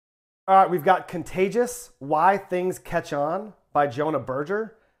All right, we've got Contagious, Why Things Catch On by Jonah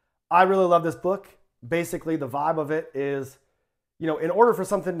Berger. I really love this book. Basically, the vibe of it is, in order for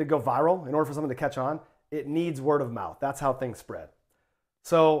something to go viral, in order for something to catch on, it needs word of mouth. That's how things spread.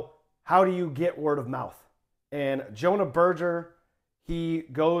 So how do you get word of mouth? And Jonah Berger, he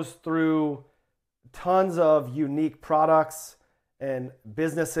goes through tons of unique products and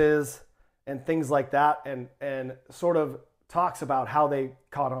businesses and things like that, and sort of talks about how they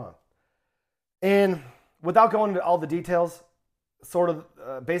caught on. And without going into all the details, sort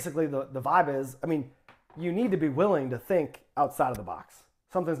of basically the vibe is, you need to be willing to think outside of the box.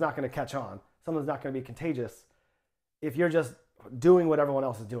 Something's not going to catch on. Something's not going to be contagious if you're just doing what everyone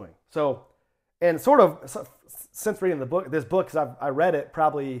else is doing. So, and sort of since reading this book, because I read it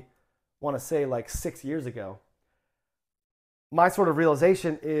probably, want to say like 6 years ago, my sort of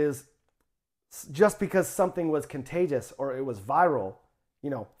realization is just because something was contagious or it was viral,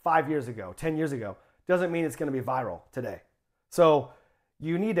 5 years ago, 10 years ago, doesn't mean it's going to be viral today. So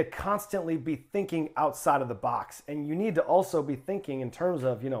you need to constantly be thinking outside of the box. And you need to also be thinking in terms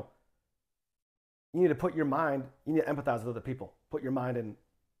of, you need to put your mind, you need to empathize with other people. Put your mind in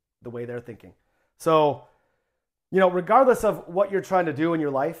the way they're thinking. So, regardless of what you're trying to do in your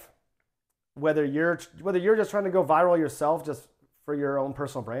life, whether you're just trying to go viral yourself just for your own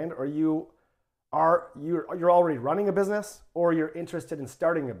personal brand, or you're already running a business, or you're interested in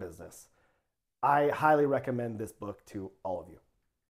starting a business, I highly recommend this book to all of you.